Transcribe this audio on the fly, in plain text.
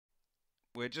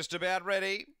We're just about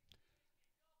ready.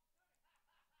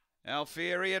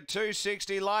 Alfieri at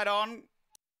 260, light on.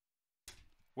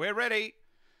 We're ready.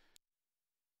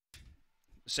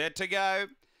 Set to go.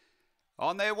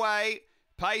 On their way.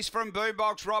 Pace from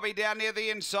Boombox Robbie down near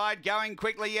the inside. Going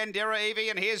quickly, Yandera Evie.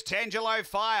 And here's Tangelo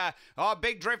Fire. Oh,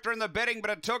 big drifter in the betting, but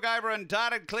it took over and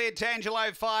darted clear.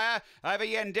 Tangelo Fire over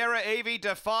Yandera Evie.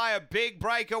 Defy, a big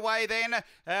breakaway then.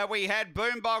 We had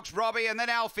Boombox Robbie and then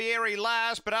Alfieri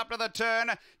last, but up to the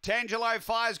turn. Tangelo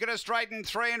Fire's going to straighten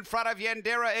 3 in front of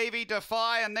Yandera Evie.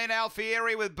 Defy, and then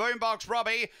Alfieri with Boombox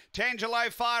Robbie.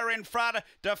 Tangelo Fire in front.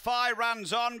 Defy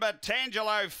runs on, but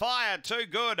Tangelo Fire too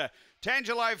good.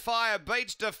 Tangelo Fire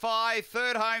beats Defy.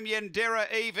 Third home,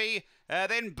 Yandera Evie.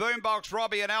 Then Boombox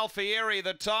Robbie and Alfieri.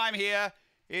 The time here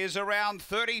is around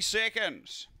 30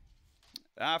 seconds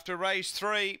after race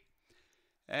 3.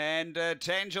 And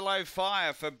Tangelo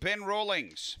Fire for Ben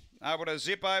Rawlings. Able to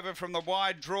zip over from the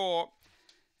wide draw.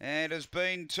 And has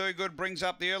been too good. Brings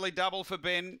up the early double for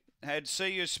Ben. Had See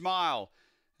You Smile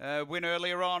win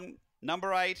earlier on.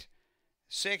 Number 8.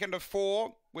 Second to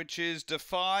 4, which is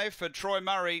Defy for Troy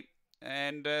Murray.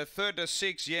 And third to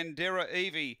 6, Yandera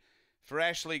Evie for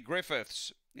Ashley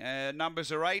Griffiths.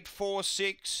 Numbers are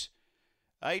 846,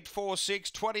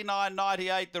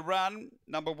 29.98 the run.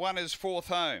 Number 1 is fourth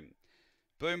home.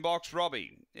 Boombox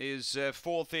Robbie is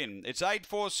fourth in. It's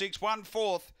 846,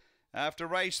 1/4 after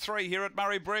race 3 here at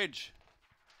Murray-Bridge.